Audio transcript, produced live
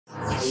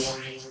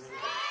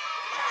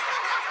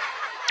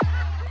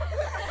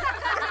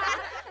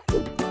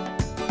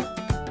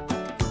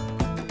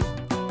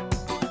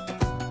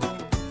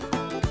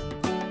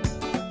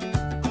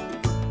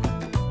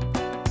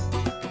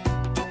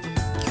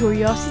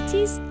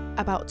Curiosities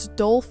about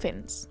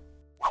dolphins.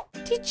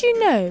 Did you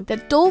know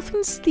that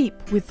dolphins sleep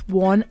with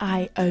one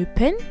eye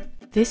open?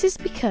 This is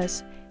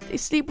because they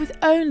sleep with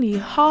only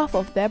half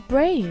of their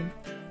brain.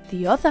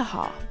 The other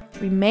half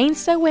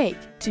remains awake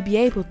to be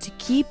able to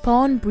keep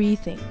on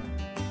breathing.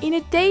 In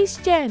a day's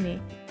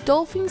journey,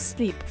 dolphins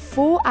sleep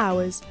 4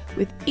 hours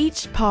with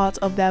each part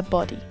of their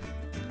body.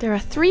 There are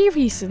 3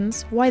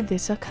 reasons why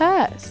this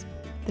occurs.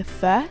 The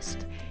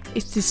first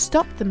is to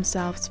stop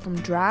themselves from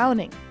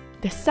drowning.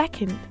 The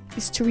second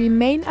is to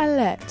remain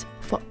alert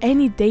for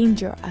any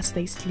danger as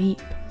they sleep.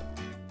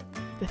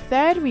 The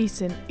third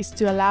reason is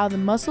to allow the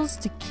muscles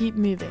to keep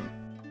moving.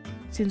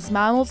 Since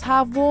mammals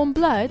have warm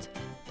blood,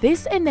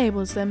 this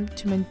enables them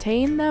to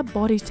maintain their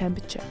body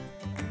temperature.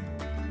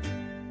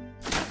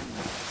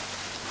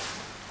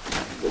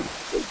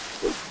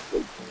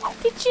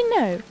 Did you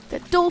know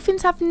that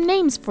dolphins have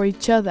names for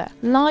each other,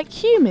 like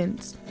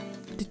humans?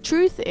 The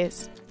truth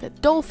is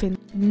that dolphins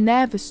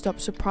never stop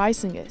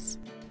surprising us.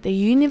 The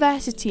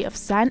University of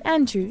St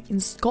Andrews in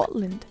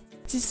Scotland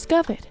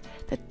discovered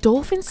that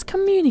dolphins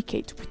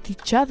communicate with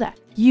each other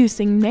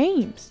using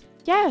names.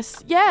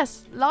 Yes,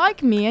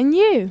 like me and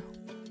you.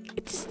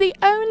 It is the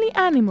only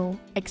animal,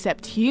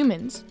 except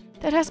humans,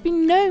 that has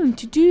been known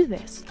to do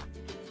this.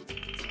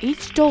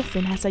 Each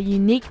dolphin has a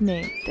unique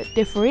name that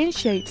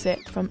differentiates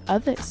it from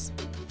others.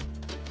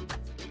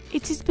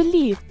 It is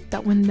believed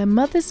that when the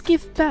mothers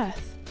give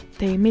birth,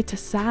 they emit a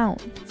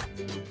sound.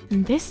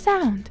 And this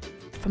sound,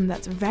 from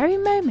that very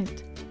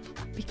moment,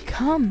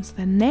 becomes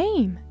their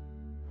name.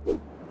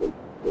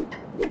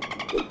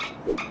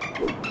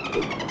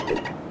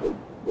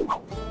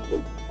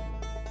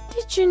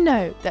 Did you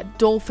know that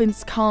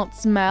dolphins can't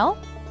smell?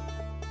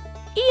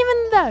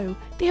 Even though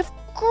they have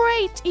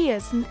great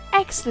ears and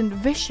excellent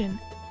vision,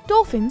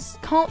 dolphins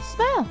can't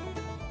smell.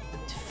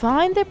 To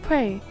find their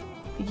prey,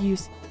 they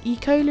use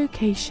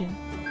echolocation.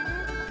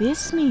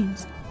 This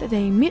means that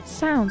they emit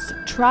sounds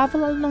that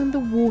travel along the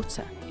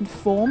water in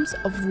forms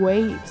of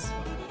waves.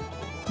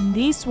 When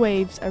these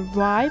waves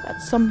arrive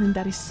at something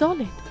that is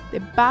solid, they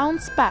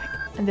bounce back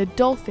and the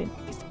dolphin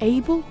is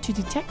able to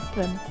detect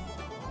them.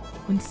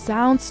 When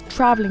sounds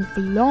traveling for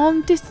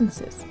long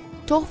distances,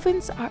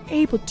 dolphins are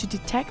able to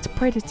detect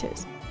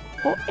predators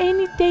or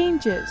any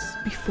dangers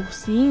before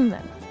seeing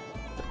them,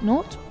 but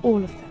not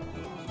all of them.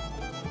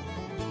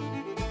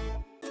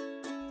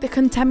 The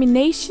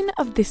contamination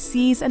of the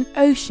seas and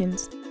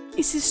oceans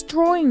is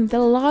destroying the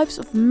lives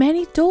of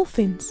many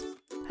dolphins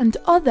and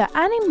other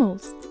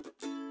animals.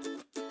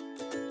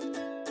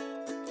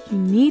 You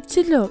need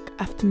to look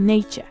after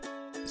nature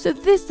so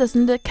this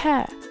doesn't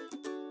occur,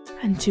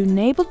 and to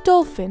enable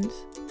dolphins,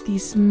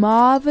 these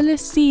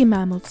marvelous sea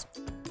mammals,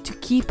 to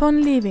keep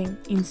on living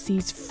in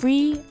seas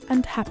free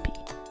and happy.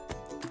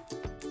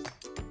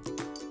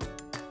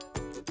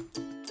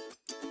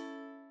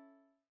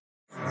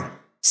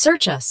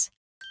 Search us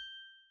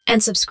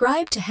and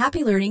subscribe to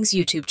Happy Learning's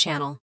YouTube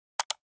channel.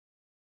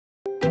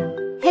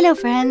 Hello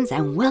friends,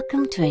 and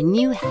welcome to a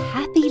new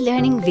Happy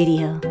Learning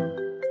video.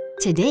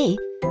 Today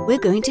we're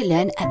going to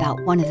learn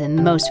about one of the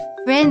most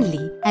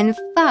friendly and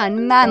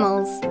fun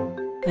mammals,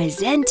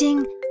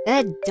 presenting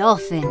the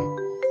dolphin.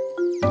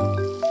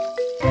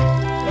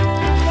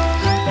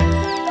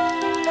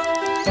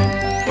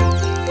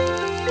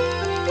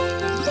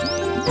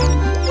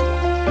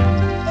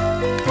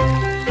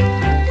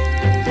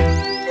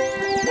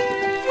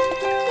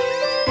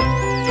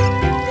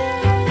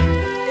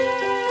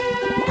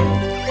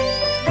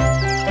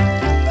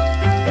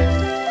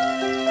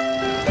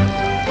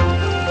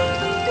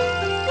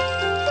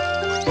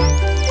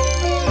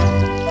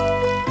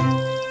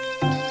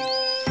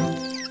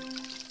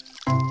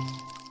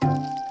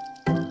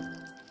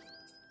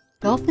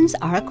 Dolphins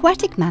are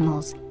aquatic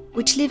mammals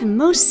which live in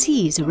most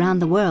seas around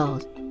the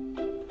world.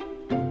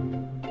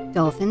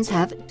 Dolphins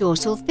have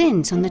dorsal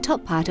fins on the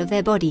top part of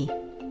their body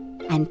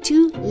and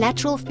 2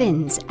 lateral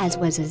fins as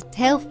well as a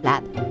tail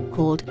flap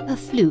called a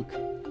fluke,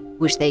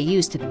 which they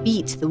use to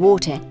beat the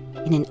water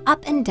in an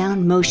up and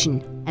down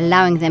motion,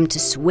 allowing them to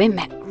swim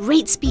at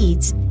great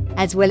speeds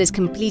as well as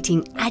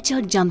completing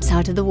agile jumps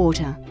out of the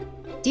water.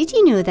 Did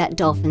you know that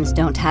dolphins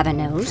don't have a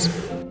nose?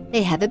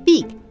 They have a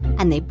beak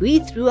and they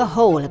breathe through a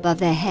hole above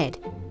their head.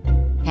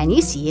 Can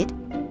you see it?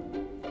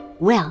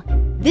 Well,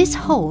 this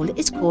hole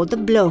is called the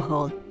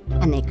blowhole,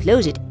 and they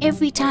close it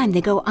every time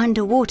they go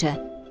underwater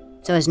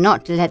so as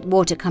not to let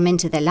water come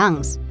into their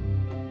lungs.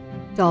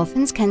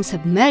 Dolphins can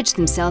submerge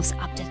themselves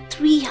up to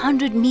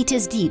 300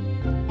 meters deep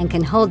and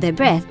can hold their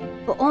breath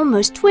for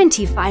almost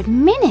 25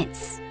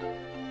 minutes.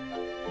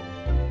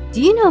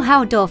 Do you know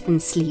how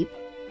dolphins sleep?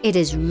 It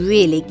is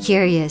really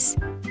curious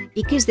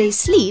because they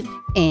sleep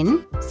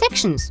in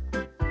sections.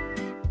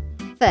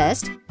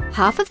 First,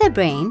 half of their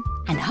brain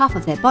and half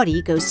of their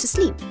body goes to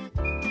sleep.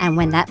 And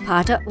when that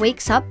part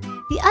wakes up,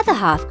 the other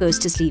half goes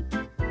to sleep.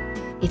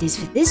 It is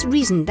for this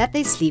reason that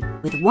they sleep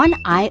with one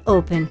eye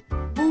open,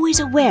 always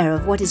aware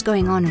of what is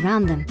going on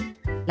around them.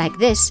 Like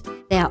this,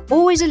 they are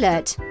always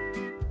alert.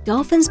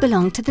 Dolphins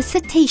belong to the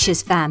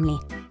cetaceous family,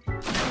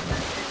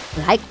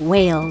 like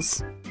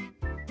whales.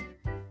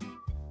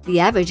 The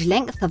average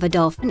length of a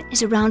dolphin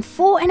is around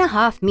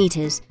 4.5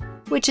 meters,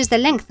 which is the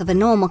length of a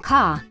normal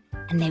car,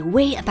 and they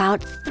weigh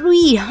about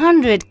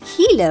 300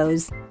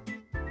 kilos.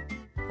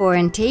 For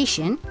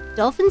orientation,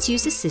 dolphins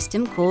use a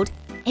system called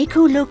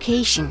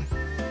echolocation.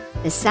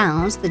 The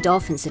sounds the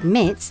dolphin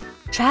emits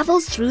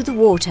travels through the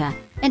water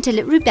until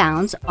it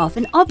rebounds off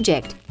an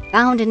object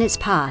found in its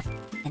path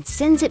and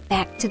sends it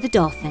back to the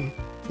dolphin.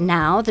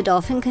 Now the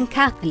dolphin can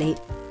calculate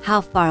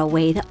how far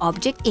away the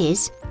object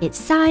is, its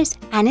size,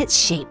 and its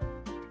shape.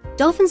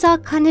 Dolphins are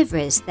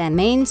carnivorous. Their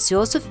main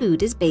source of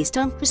food is based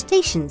on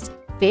crustaceans,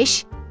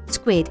 fish,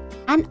 squid,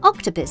 and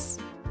octopus.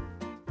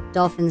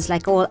 Dolphins,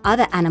 like all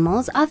other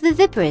animals, are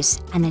viviparous,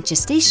 and the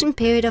gestation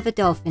period of a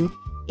dolphin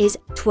is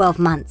 12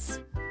 months.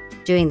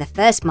 During the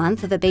first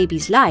month of a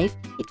baby's life,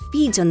 it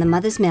feeds on the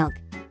mother's milk,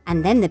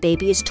 and then the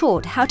baby is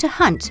taught how to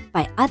hunt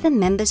by other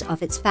members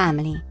of its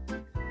family.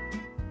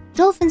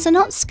 Dolphins are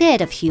not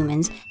scared of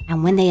humans,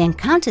 and when they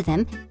encounter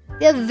them,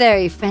 they're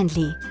very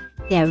friendly.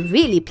 They're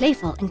really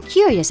playful and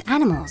curious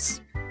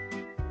animals.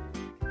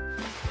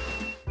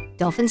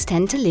 Dolphins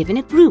tend to live in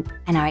a group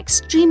and are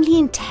extremely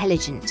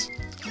intelligent.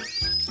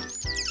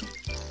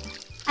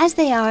 As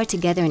they are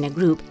together in a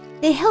group,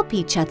 they help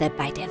each other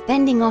by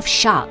defending off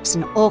sharks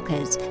and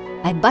orcas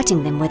by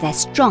butting them with their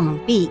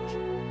strong beak.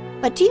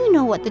 But do you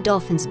know what the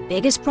dolphin's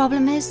biggest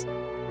problem is?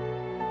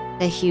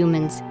 The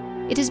humans.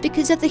 It is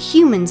because of the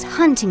humans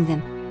hunting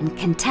them and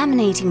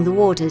contaminating the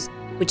waters,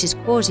 which is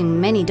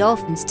causing many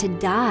dolphins to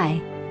die.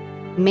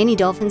 Many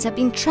dolphins have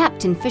been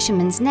trapped in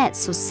fishermen's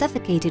nets or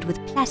suffocated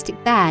with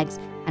plastic bags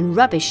and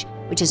rubbish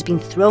which has been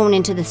thrown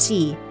into the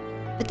sea.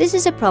 But this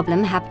is a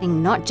problem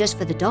happening not just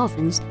for the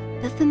dolphins,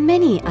 but for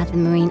many other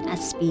marine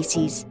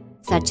species,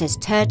 such as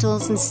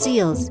turtles and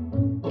seals.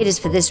 It is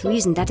for this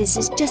reason that it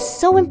is just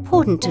so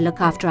important to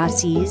look after our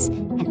seas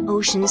and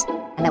oceans,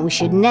 and that we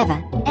should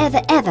never,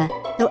 ever, ever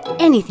throw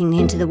anything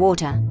into the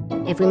water.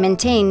 If we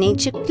maintain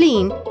nature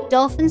clean,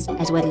 dolphins,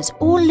 as well as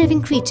all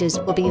living creatures,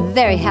 will be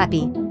very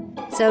happy.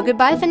 So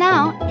goodbye for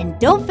now, and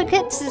don't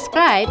forget to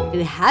subscribe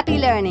to Happy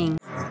Learning.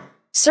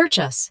 Search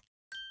us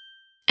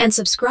and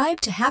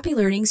subscribe to Happy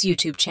Learning's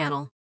YouTube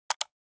channel.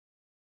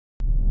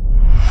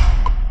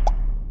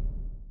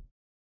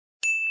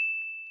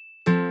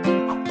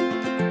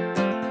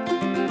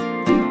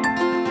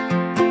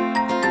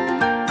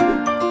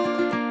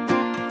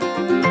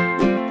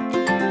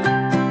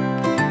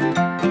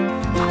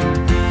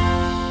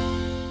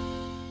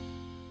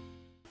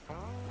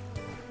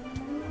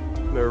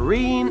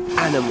 Marine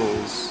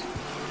animals.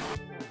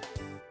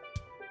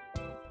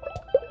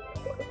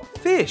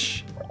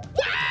 Fish.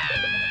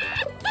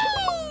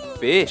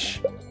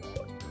 Fish.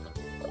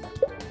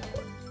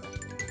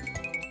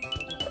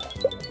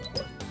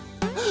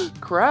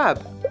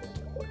 Crab.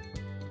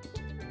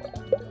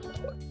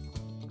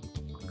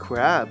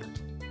 Crab.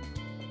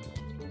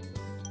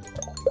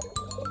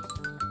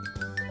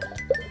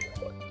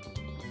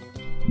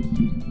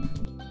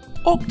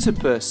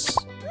 Octopus.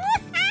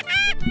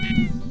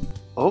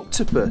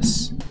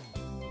 Octopus.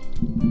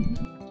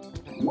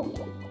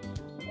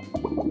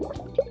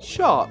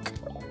 Shark.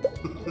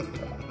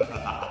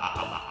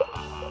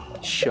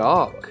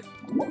 Shark.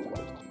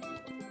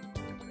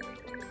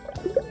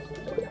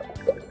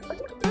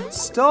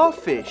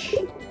 Starfish.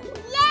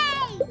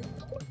 Yay!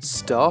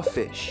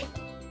 Starfish.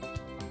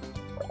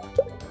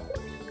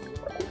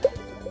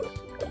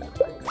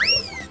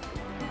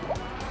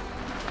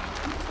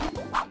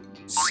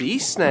 Sea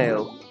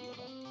snail.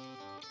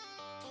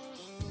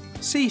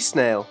 Sea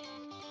snail.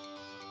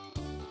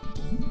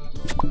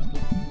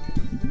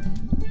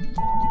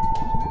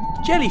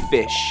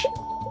 Jellyfish.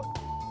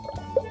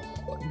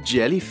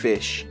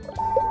 Jellyfish.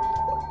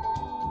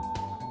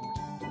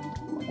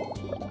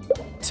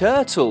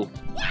 Turtle.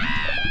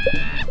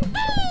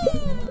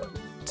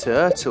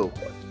 Turtle.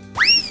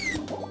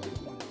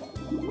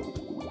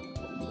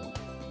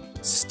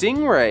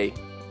 Stingray.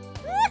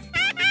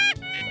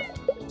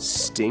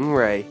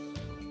 Stingray.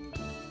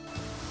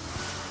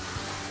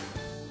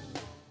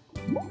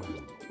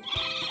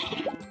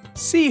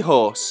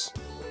 Seahorse.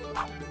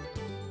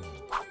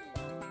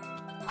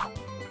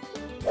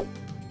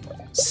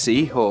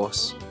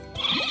 Seahorse.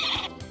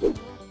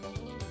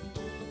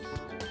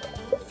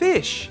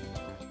 Fish.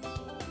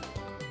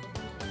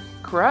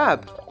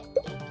 Crab.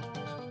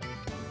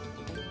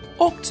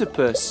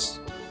 Octopus.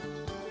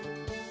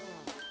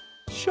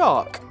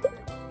 Shark.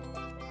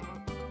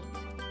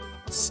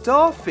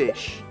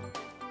 Starfish.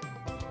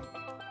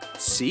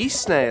 Sea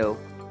snail.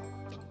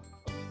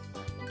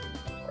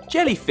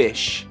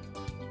 Jellyfish.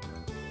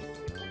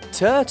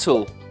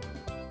 Turtle.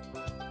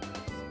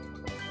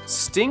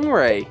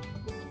 Stingray.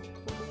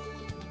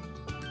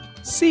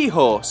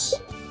 Seahorse.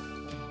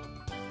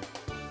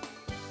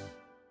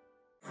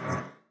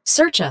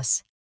 Search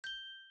us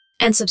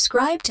and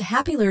subscribe to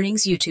Happy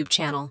Learning's YouTube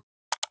channel.